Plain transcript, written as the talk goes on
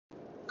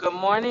Good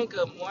morning,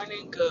 good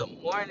morning,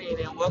 good morning,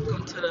 and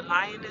welcome to the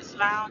Lioness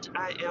Lounge.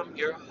 I am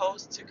your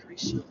host,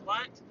 Takrisha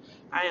Blunt.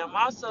 I am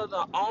also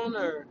the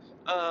owner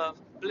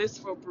of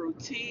Blissful Brew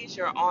Teas,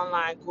 your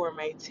online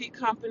gourmet tea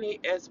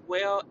company, as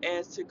well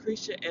as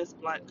Takrisha S.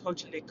 Blunt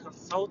Coaching and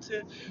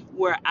Consultant,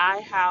 where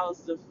I house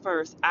the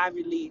first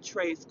Ivy League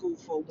trade school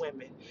for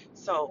women.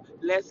 So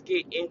let's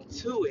get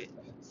into it.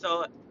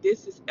 So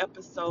this is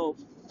episode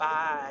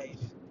 5.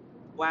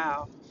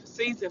 Wow,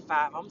 season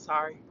 5. I'm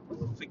sorry.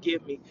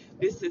 Forgive me.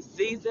 This is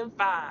season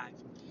 5.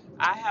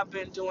 I have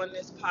been doing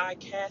this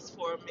podcast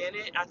for a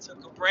minute. I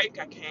took a break.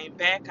 I came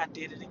back. I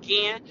did it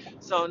again.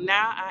 So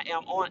now I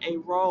am on a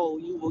roll.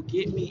 You will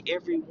get me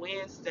every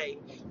Wednesday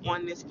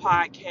on this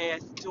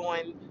podcast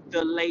doing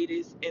the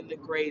latest and the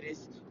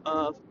greatest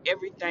of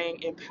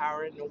everything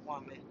empowering the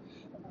woman.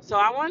 So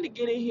I wanted to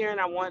get in here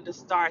and I wanted to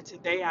start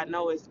today. I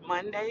know it's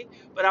Monday,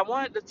 but I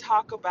wanted to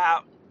talk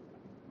about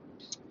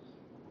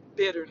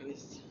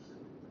bitterness.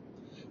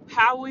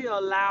 How we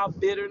allow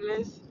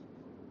bitterness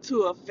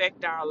to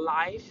affect our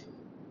life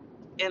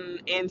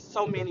in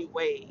so many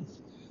ways.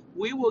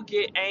 We will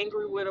get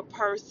angry with a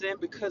person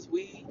because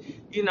we,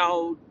 you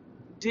know,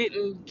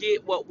 didn't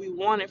get what we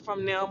wanted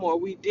from them, or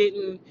we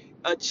didn't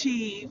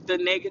achieve the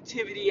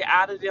negativity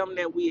out of them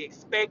that we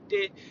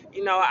expected.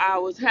 I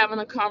was having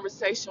a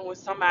conversation with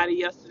somebody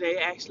yesterday,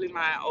 actually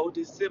my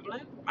oldest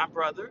sibling, my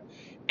brother,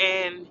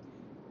 and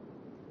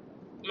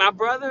my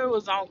brother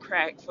was on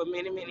crack for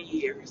many, many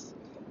years.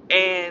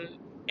 And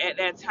at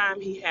that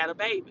time, he had a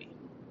baby.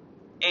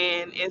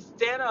 And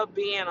instead of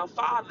being a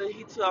father,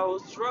 he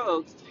chose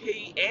drugs.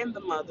 He and the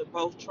mother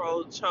both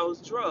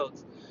chose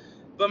drugs.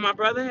 But my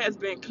brother has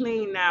been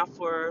clean now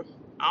for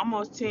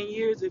almost 10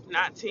 years, if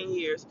not 10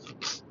 years.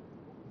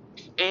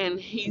 And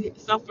he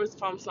suffers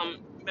from some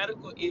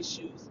medical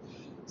issues.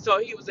 So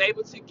he was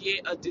able to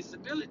get a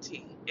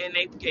disability, and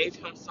they gave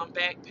him some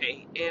back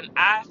pay. And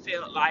I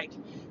felt like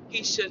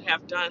he should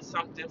have done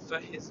something for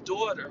his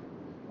daughter,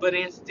 but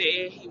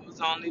instead he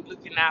was only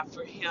looking out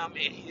for him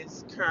and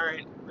his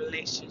current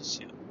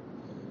relationship.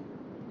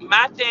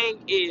 My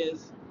thing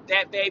is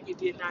that baby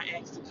did not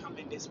ask to come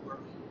in this world.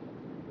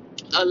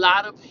 A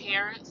lot of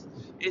parents,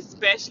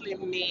 especially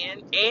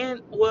men,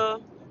 and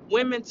well,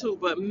 women too,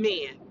 but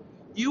men,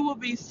 you will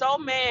be so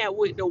mad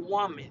with the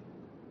woman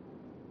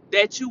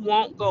that you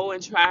won't go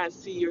and try and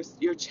see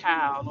your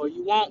child, or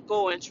you won't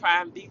go and try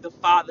and be the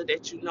father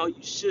that you know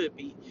you should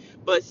be.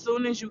 But as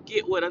soon as you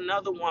get with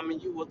another woman,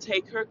 you will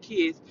take her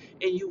kids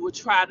and you will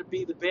try to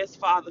be the best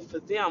father for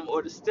them,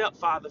 or the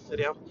stepfather for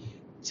them,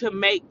 to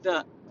make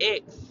the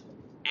ex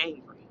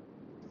angry.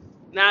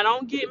 Now,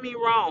 don't get me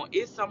wrong,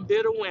 it's some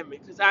bitter women,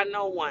 because I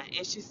know one,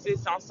 and she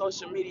sits on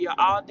social media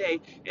all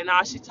day, and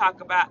all she talk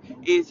about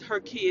is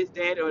her kid's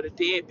daddy or the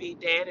deadbeat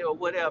daddy or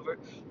whatever.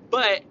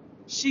 But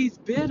she's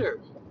bitter.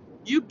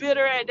 You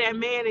bitter at that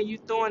man, and you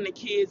throwing the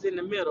kids in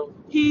the middle.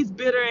 He's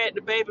bitter at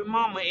the baby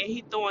mama, and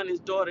he throwing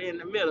his daughter in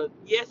the middle.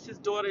 Yes, his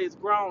daughter is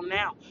grown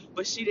now,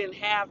 but she didn't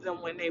have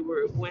them when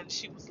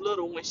she was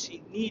little, when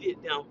she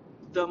needed them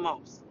the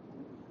most.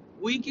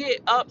 We get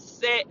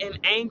upset and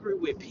angry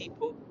with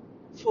people.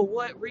 For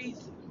what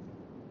reason?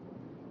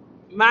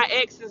 My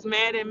ex is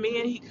mad at me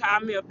and he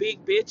called me a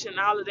big bitch and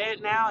all of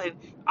that now, and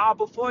all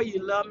before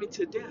you love me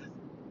to death.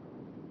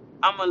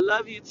 I'ma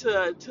love you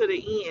to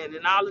the end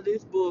and all of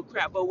this bull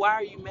crap. But why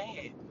are you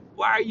mad?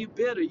 Why are you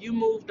bitter? You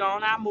moved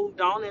on, I moved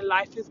on, and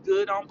life is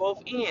good on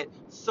both ends.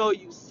 So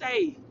you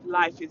say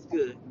life is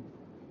good.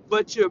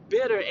 But you're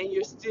bitter and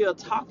you're still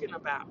talking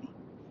about me.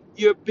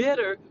 You're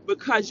bitter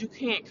because you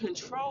can't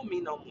control me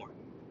no more.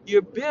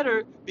 You're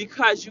bitter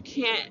because you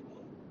can't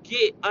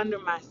get under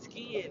my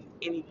skin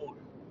anymore.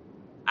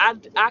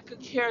 I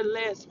could care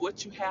less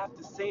what you have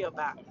to say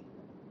about me.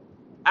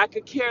 I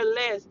could care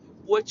less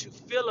what you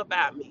feel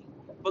about me,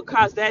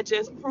 because that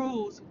just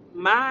proves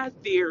my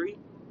theory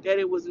that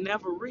it was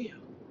never real.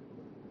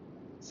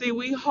 See,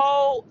 we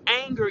hold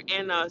anger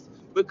in us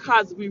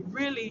because we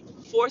really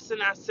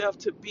forcing ourselves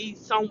to be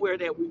somewhere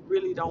that we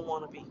really don't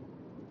want to be.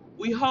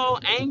 We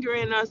hold anger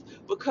in us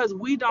because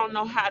we don't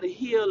know how to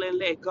heal and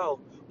let go.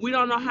 We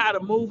don't know how to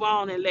move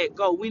on and let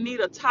go. We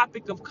need a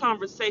topic of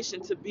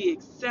conversation to be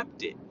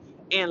accepted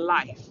in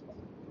life.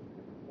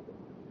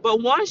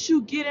 But once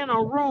you get in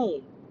a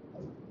room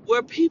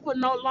where people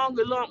no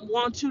longer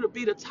want you to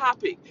be the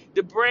topic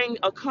to bring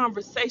a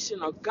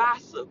conversation or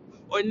gossip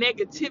or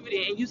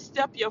negativity, and you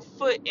step your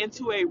foot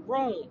into a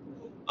room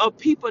of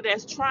people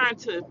that's trying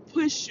to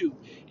push you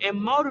and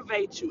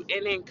motivate you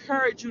and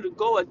encourage you to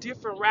go a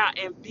different route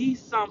and be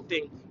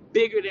something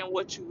bigger than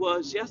what you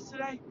was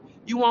yesterday,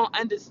 you won't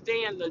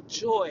understand the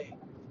joy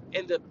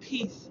and the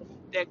peace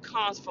that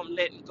comes from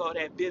letting go of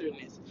that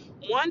bitterness.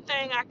 One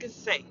thing I can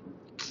say,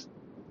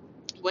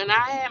 when I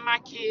had my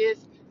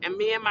kids and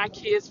me and my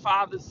kids'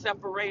 fathers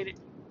separated,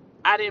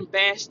 I didn't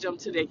bash them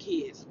to their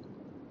kids.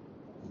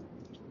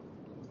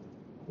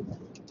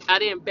 I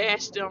didn't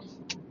bash them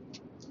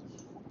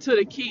to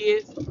the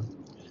kids.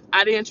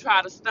 I didn't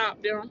try to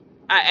stop them.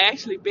 I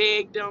actually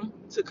begged them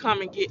to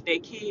come and get their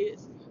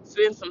kids,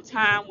 spend some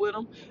time with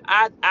them.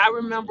 I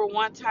remember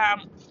one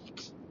time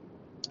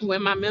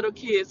when my middle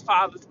kid's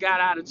fathers got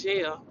out of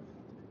jail,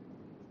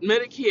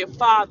 middle kid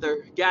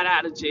father got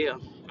out of jail,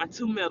 my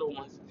two middle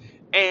ones.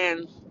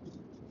 And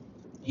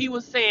he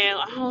was saying,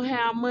 I don't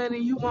have money.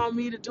 You want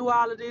me to do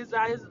all of this?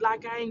 It's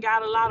like I ain't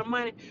got a lot of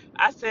money.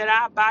 I said,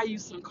 I'll buy you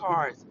some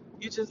cards.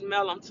 You just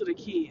mail them to the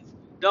kids.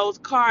 Those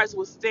cards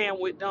will stand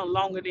with them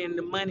longer than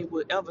the money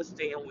will ever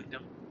stand with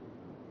them.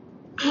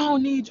 I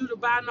don't need you to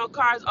buy no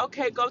cards.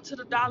 Okay, go to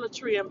the Dollar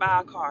Tree and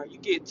buy a card. You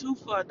get two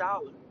for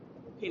 $1.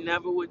 He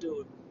never would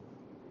do it.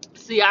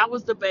 See, I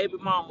was the baby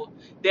mama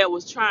that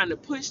was trying to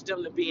push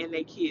them to be in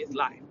their kids'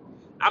 life.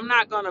 I'm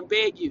not gonna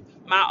beg you.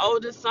 My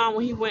oldest son,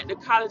 when he went to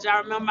college, I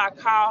remember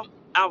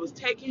I was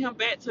taking him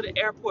back to the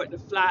airport to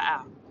fly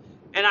out.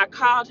 And I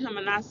called him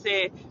and I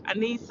said, I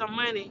need some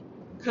money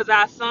because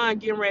our son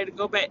getting ready to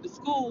go back to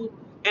school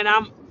and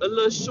I'm a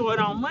little short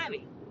on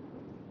money.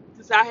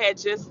 Because I had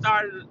just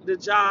started the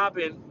job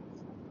and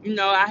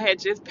I had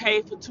just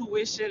paid for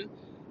tuition,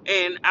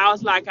 and I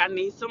was like, I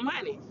need some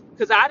money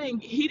because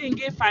he didn't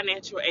get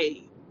financial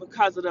aid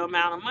because of the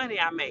amount of money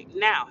I make.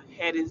 Now,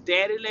 had his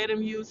daddy let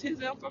him use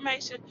his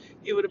information,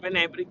 he would have been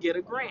able to get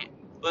a grant.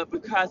 But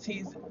because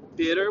he's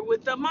bitter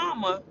with the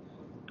mama,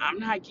 I'm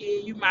not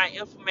giving you my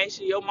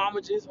information. Your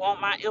mama just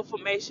want my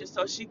information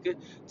so she could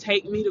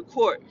take me to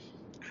court.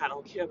 I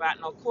don't care about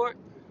no court.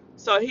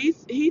 So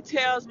he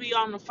tells me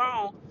on the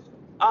phone,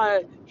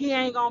 he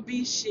ain't gonna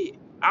be shit.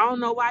 I don't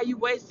know why you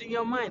wasting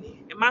your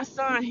money. And my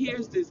son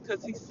hears this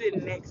because he's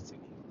sitting next to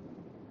me.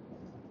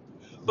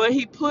 But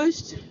he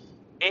pushed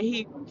and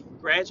he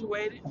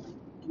graduated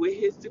with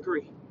his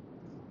degree.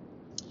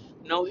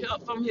 No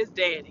help from his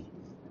daddy.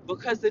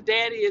 Because the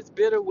daddy is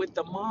bitter with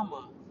the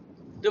mama.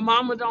 The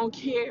mama don't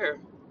care.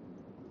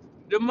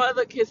 The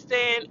mother can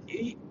stand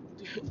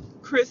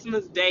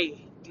Christmas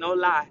Day, no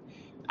lie.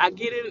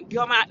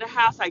 Come out the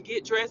house, I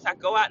get dressed, I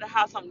go out the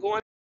house, I'm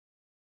going.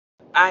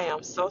 I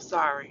am so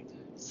sorry.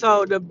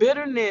 So the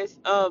bitterness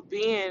of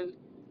being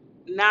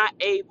not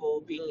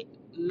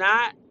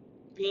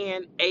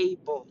being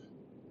able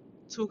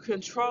to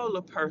control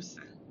a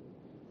person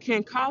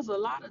can cause a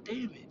lot of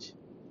damage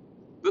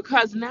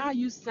because now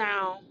you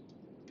sound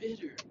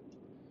bitter,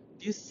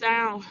 you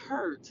sound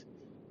hurt,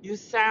 you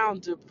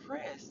sound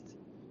depressed,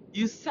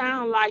 you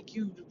sound like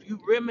you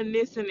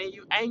reminiscing and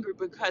you angry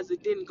because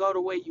it didn't go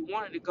the way you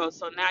wanted to go,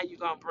 so now you're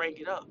gonna bring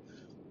it up.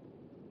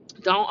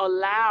 Don't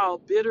allow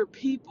bitter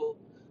people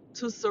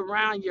to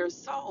surround your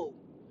soul.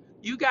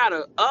 You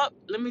gotta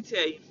let me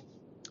tell you,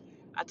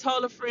 I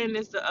told a friend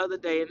this the other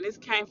day, and this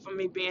came from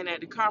me being at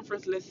the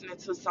conference listening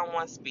to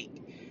someone speak.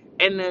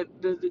 And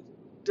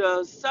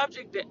the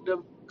subject,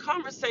 the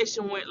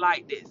conversation went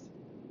like this.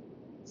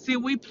 See,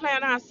 we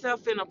plant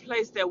ourselves in a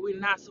place that we're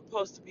not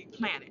supposed to be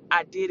planted.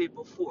 I did it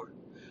before.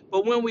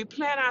 But when we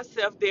plant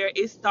ourselves there,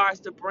 it starts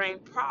to bring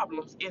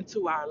problems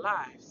into our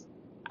lives.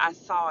 I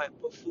saw it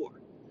before.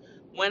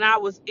 When I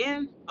was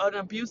in an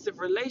abusive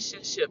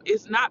relationship,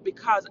 it's not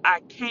because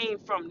I came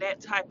from that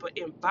type of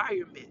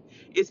environment.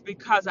 It's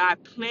because I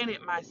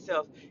planted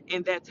myself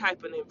in that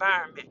type of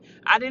environment.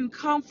 I didn't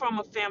come from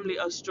a family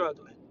of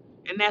struggling,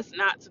 and that's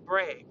not to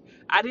brag.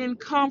 I didn't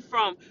come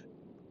from,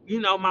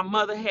 my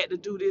mother had to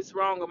do this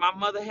wrong or my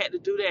mother had to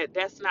do that.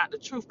 That's not the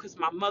truth because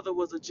my mother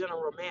was a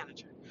general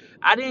manager.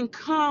 I didn't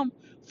come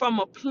from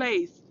a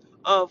place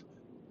of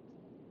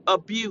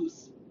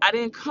abuse. I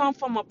didn't come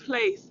from a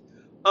place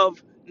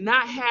of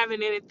not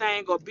having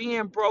anything or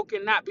being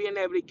broken, not being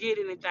able to get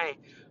anything.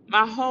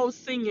 My whole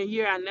senior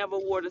year, I never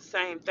wore the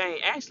same thing.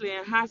 Actually,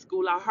 in high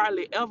school, I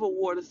hardly ever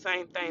wore the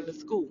same thing to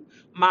school.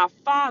 My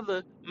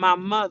father, my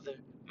mother,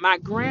 my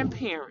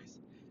grandparents,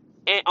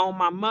 and on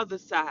my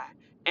mother's side,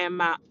 and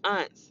my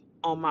aunts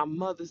on my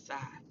mother's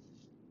side,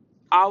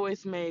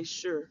 always made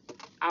sure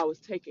I was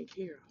taken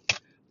care of.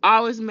 I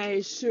always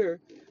made sure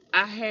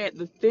I had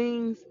the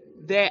things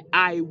that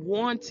I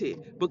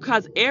wanted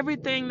because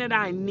everything that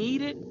I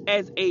needed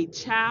as a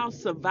child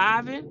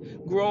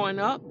surviving, growing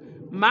up,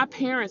 my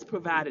parents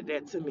provided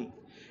that to me.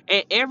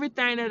 And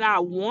everything that I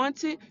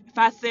wanted, if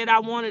I said I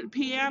wanted a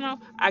piano,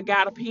 I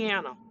got a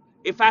piano.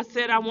 If I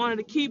said I wanted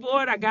a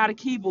keyboard, I got a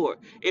keyboard.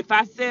 If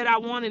I said I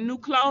wanted new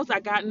clothes, I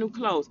got new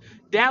clothes.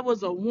 That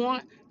was a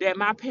want that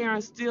my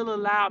parents still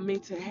allowed me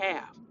to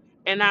have.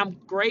 And I'm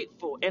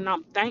grateful and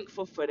I'm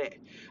thankful for that.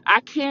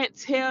 I can't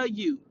tell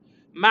you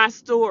my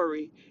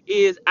story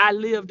is I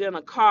lived in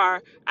a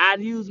car. I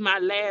used my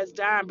last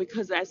dime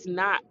because that's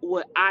not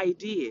what I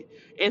did.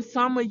 And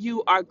some of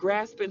you are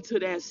grasping to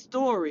that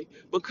story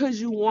because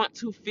you want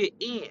to fit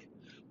in.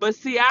 But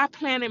see, I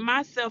planted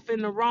myself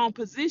in the wrong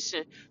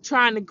position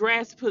trying to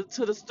grasp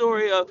to the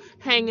story of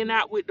hanging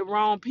out with the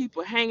wrong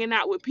people, hanging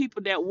out with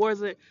people that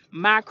wasn't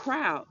my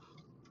crowd.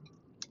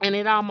 And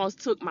it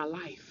almost took my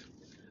life.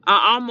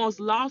 I almost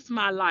lost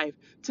my life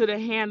to the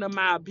hand of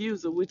my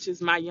abuser, which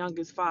is my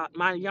youngest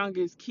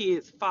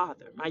kid's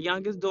father, my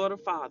youngest daughter's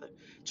father,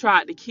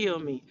 tried to kill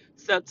me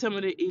September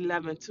the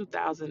 11th,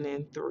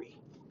 2003.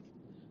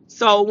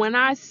 So when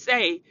I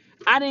say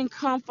I didn't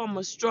come from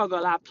a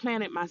struggle. I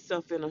planted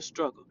myself in a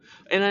struggle.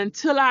 And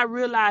until I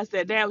realized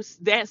that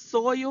that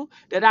soil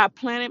that I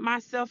planted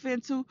myself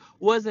into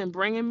wasn't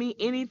bringing me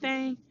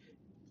anything,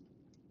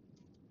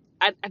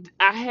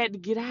 I had to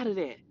get out of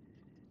that.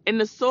 And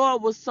the soil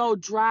was so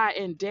dry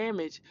and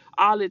damaged,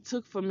 all it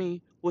took for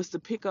me was to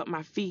pick up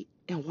my feet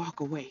and walk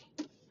away.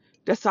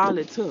 That's all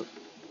it took.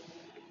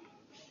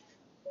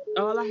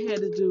 All I had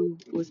to do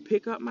was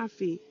pick up my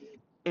feet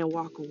and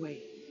walk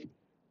away.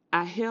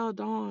 I held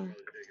on.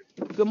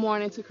 Good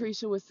morning to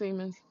Cretia with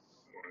Siemens.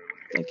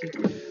 Thank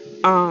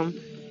you. Um,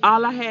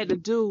 all I had to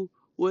do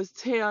was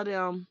tell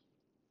them,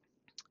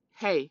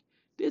 hey,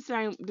 this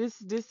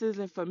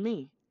isn't for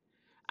me.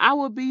 I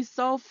would be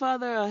so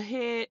further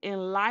ahead in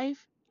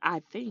life,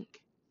 I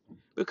think.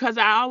 Because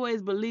I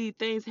always believe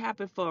things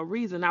happen for a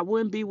reason. I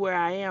wouldn't be where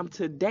I am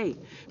today.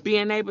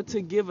 Being able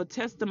to give a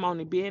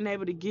testimony, being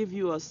able to give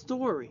you a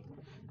story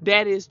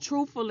that is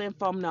truthful and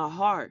from the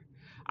heart.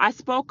 I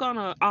spoke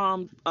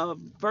on a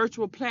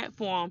virtual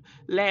platform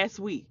last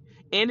week.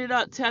 Ended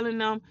up telling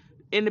them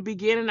in the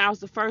beginning, I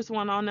was the first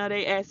one on there.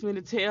 They asked me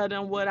to tell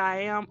them what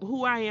I am,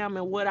 who I am,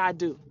 and what I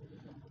do.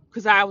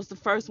 Because I was the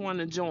first one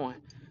to join.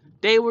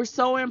 They were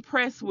so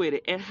impressed with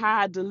it and how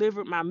I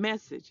delivered my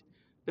message.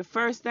 The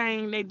first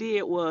thing they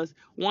did was,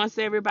 once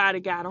everybody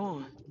got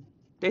on,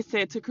 they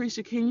said,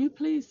 Takrisha, can you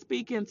please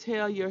speak and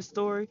tell your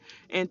story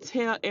and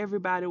tell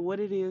everybody what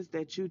it is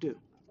that you do?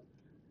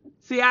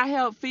 See, I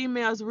help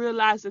females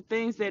realize the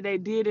things that they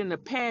did in the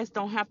past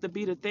don't have to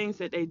be the things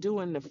that they do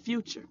in the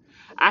future.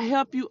 I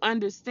help you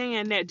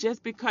understand that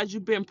just because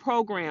you've been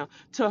programmed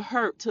to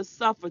hurt, to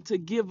suffer, to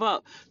give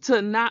up,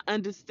 to not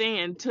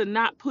understand, to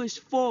not push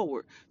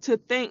forward, to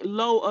think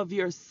low of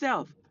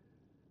yourself,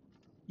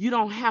 you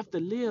don't have to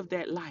live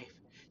that life.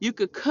 You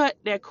could cut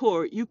that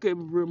cord. You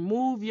could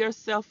remove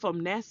yourself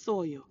from that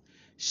soil.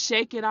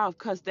 Shake it off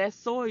because that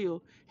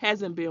soil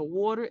hasn't been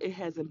watered. It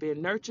hasn't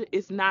been nurtured.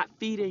 It's not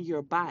feeding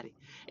your body.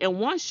 And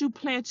once you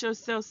plant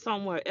yourself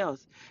somewhere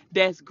else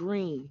that's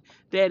green,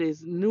 that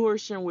is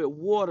nourishing with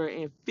water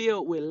and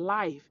filled with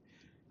life,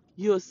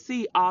 you'll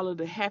see all of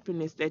the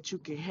happiness that you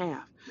can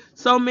have.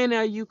 So many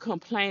of you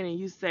complain and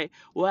you say,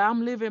 well,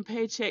 I'm living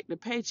paycheck to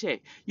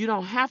paycheck. You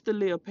don't have to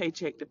live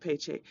paycheck to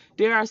paycheck.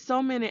 There are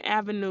so many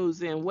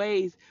avenues and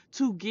ways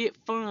to get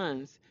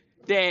funds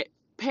that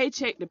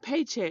paycheck to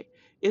paycheck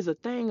is a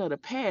thing of the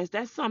past.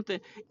 That's something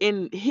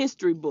in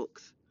history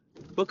books.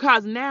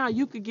 Because now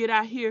you could get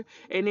out here,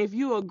 and if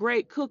you're a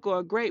great cook or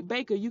a great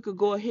baker, you could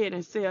go ahead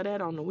and sell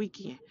that on the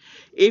weekend.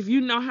 If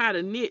you know how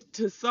to knit,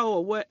 to sew,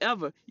 or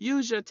whatever,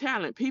 use your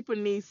talent. People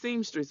need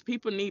seamstresses.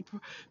 People need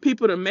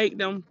people to make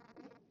them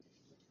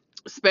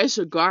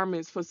special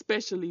garments for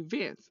special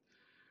events.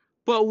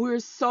 But we're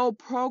so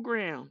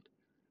programmed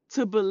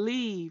to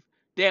believe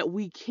that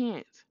we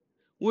can't.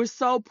 We're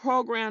so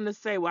programmed to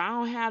say, well, I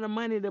don't have the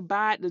money to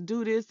buy it, to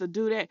do this, to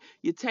do that.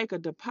 You take a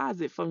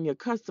deposit from your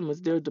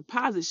customers. Their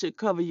deposit should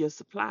cover your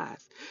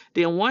supplies.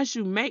 Then once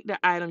you make the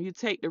item, you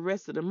take the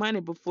rest of the money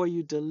before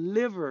you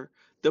deliver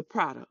the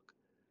product.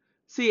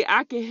 See,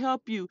 I can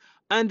help you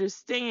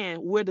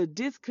understand where the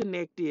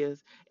disconnect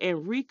is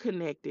and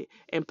reconnect it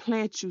and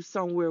plant you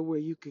somewhere where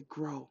you could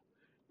grow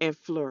and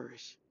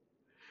flourish.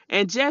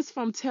 And just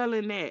from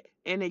telling that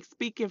and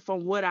speaking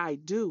from what I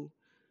do,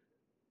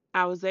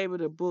 I was able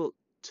to book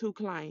 2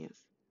 clients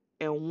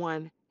and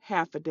 1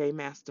 half-a-day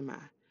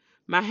mastermind.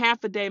 My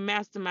half-a-day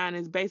mastermind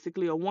is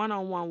basically a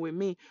one-on-one with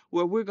me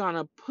where we're going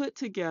to put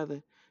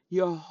together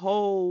your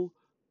whole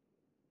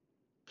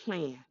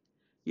plan,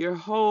 your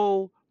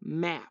whole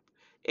map.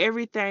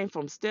 Everything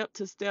from step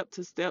to step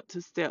to step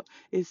to step.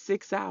 It's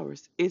 6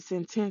 hours. It's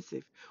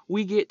intensive.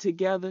 We get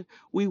together,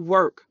 we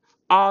work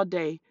all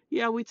day.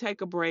 Yeah, we take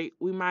a break.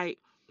 We might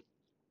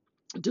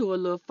do a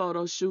little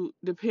photo shoot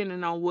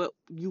depending on what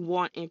you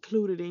want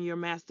included in your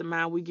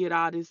mastermind. We get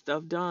all this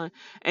stuff done,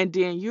 and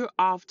then you're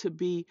off to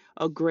be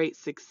a great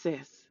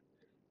success.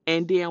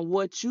 And then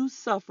what you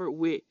suffered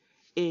with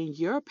in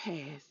your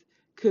past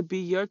could be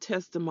your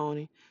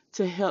testimony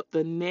to help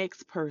the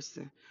next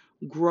person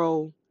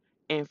grow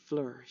and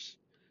flourish.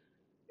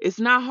 It's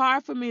not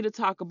hard for me to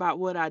talk about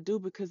what I do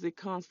because it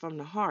comes from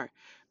the heart.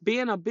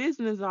 Being a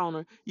business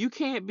owner, you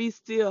can't be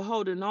still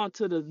holding on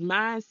to the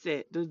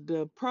mindset,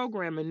 the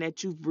programming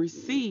that you've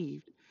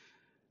received,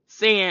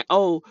 saying,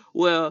 oh,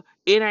 well,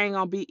 it ain't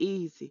going to be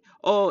easy.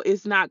 Oh,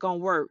 it's not going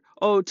to work.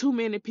 Oh, too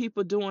many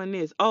people doing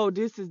this. Oh,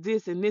 this is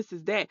this and this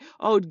is that.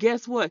 Oh,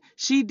 guess what?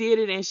 She did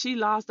it and she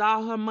lost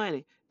all her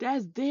money.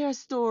 That's their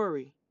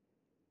story.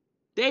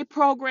 They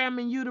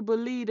programming you to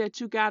believe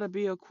that you got to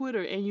be a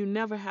quitter, and you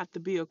never have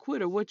to be a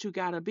quitter. What you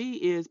got to be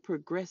is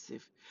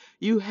progressive.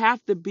 You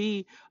have to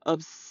be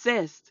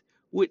obsessed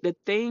with the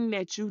thing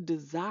that you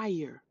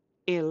desire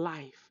in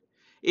life.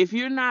 If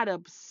you're not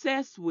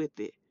obsessed with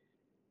it,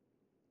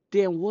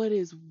 then what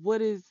is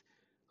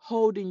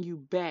holding you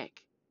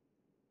back?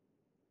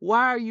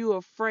 Why are you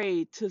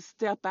afraid to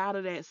step out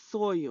of that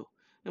soil?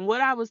 And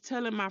what I was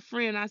telling my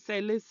friend, I say,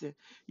 listen,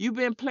 you've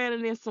been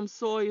planted in some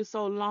soil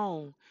so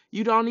long,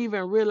 you don't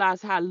even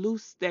realize how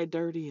loose that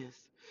dirt is.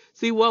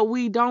 See, what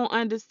we don't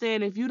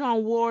understand, if you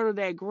don't water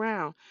that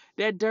ground,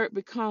 that dirt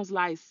becomes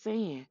like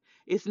sand.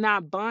 It's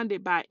not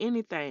bonded by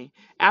anything.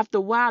 After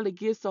a while, it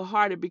gets so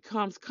hard it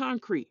becomes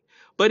concrete.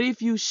 But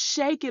if you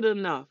shake it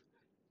enough,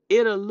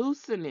 it'll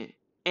loosen it,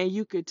 and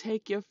you could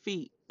take your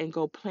feet and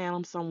go plant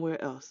them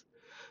somewhere else.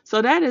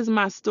 So that is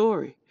my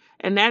story.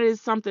 And that is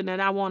something that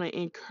I want to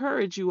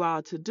encourage you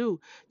all to do.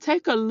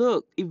 Take a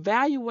look,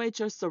 evaluate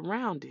your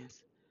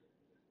surroundings.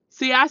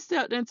 See, I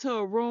stepped into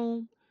a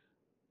room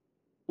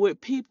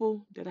with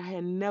people that I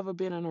had never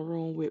been in a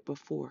room with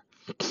before.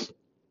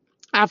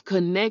 I've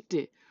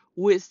connected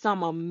with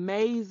some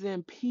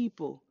amazing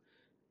people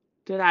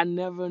that I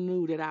never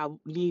knew that I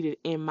needed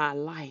in my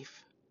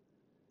life.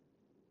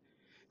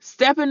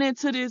 Stepping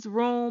into this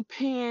room,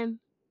 paying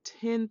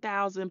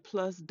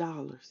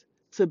 $10,000+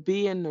 to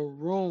be in the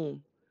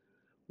room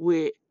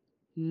with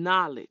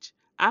knowledge.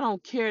 I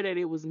don't care that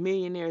it was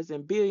millionaires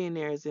and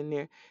billionaires in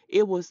there.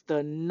 It was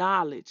the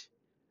knowledge,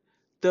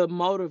 the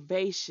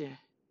motivation,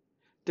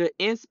 the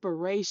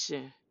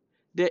inspiration,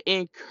 the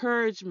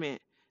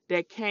encouragement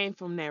that came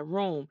from that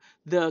room,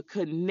 the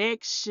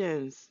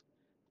connections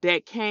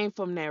that came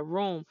from that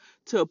room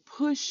to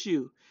push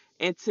you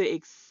and to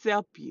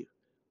accept you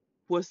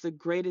was the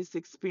greatest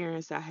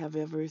experience I have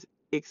ever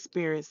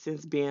experienced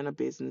since being a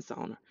business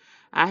owner.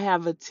 I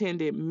have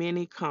attended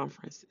many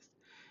conferences,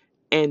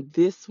 and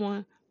this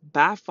one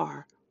by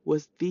far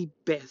was the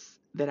best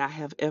that I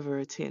have ever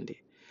attended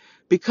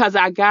because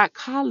I got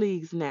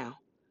colleagues now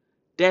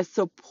that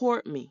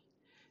support me,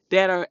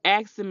 that are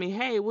asking me,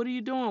 hey, what are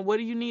you doing? What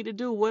do you need to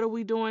do? What are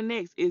we doing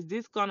next? Is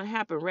this going to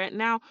happen? Right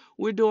now,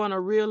 we're doing a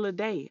reel a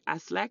day. I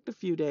slacked a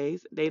few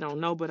days. They don't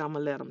know, but I'm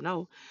going to let them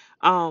know.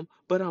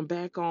 But I'm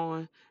back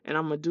on, and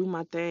I'm going to do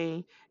my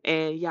thing.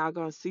 And y'all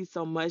going to see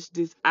so much.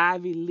 This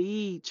Ivy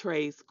League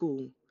trade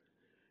school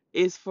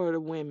is for the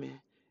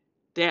women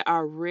that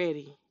are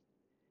ready.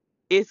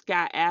 It's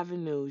got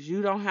avenues.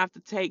 You don't have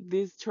to take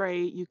this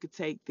trade. You could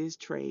take this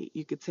trade.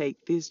 You could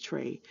take this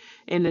trade.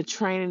 And the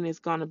training is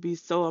going to be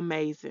so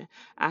amazing.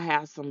 I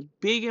have some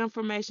big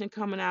information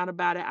coming out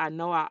about it. I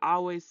know I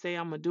always say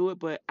I'm going to do it,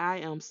 but I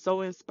am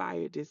so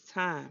inspired this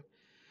time.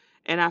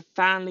 And I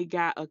finally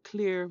got a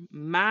clear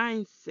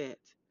mindset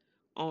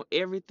on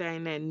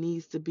everything that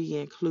needs to be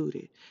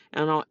included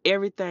and on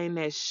everything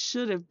that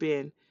should have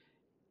been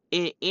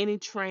in any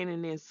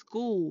training in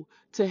school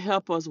to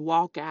help us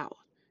walk out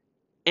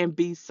and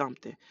be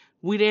something.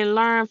 We didn't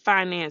learn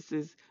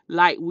finances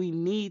like we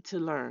need to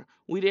learn.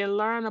 We didn't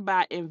learn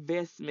about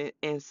investment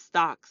and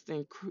stocks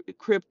and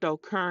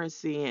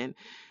cryptocurrency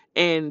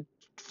and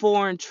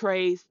foreign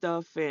trade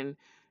stuff and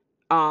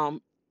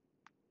um,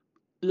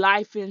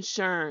 life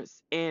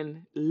insurance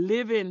and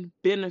living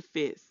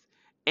benefits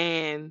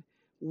and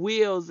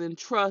wills and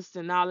trusts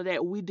and all of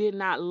that. We did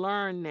not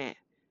learn that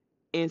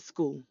in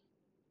school.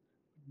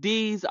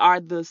 These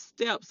are the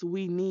steps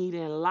we need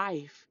in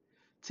life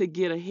to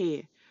get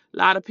ahead. A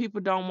lot of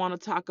people don't want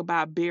to talk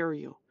about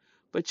burial,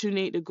 but you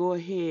need to go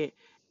ahead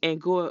and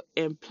go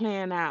and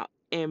plan out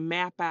and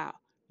map out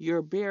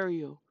your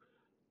burial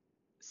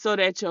so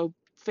that your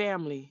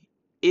family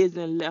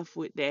isn't left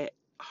with that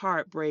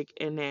heartbreak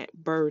and that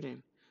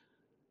burden.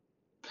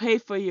 Pay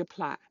for your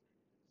plot.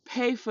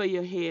 Pay for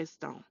your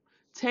headstone.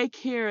 Take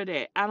care of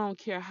that. I don't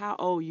care how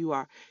old you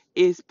are.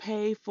 It's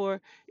paid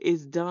for,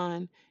 it's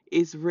done,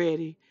 it's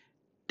ready.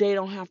 They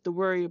don't have to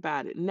worry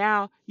about it.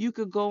 Now you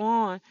could go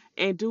on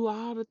and do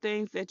all the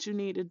things that you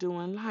need to do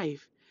in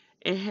life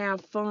and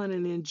have fun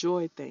and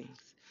enjoy things.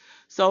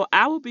 So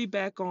I will be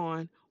back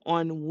on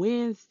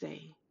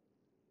Wednesday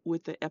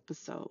with the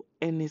episode,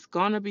 and it's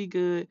gonna be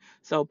good,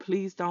 so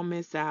please don't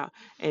miss out.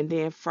 And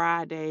then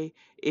Friday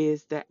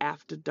is the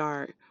After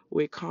Dark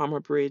with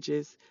Karma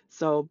Bridges,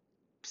 so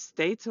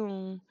stay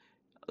tuned.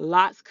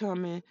 Lots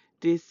coming.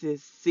 This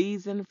is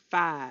season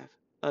 5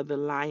 of the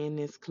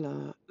Lioness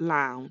Club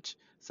Lounge.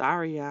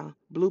 Sorry, y'all.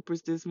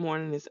 Bloopers this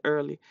morning is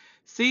early.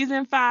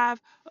 Season 5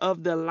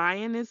 of the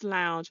Lioness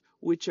Lounge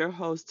with your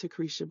host,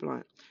 Takresha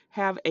Blunt.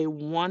 Have a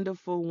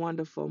wonderful,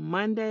 wonderful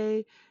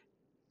Monday.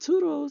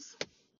 Toodles.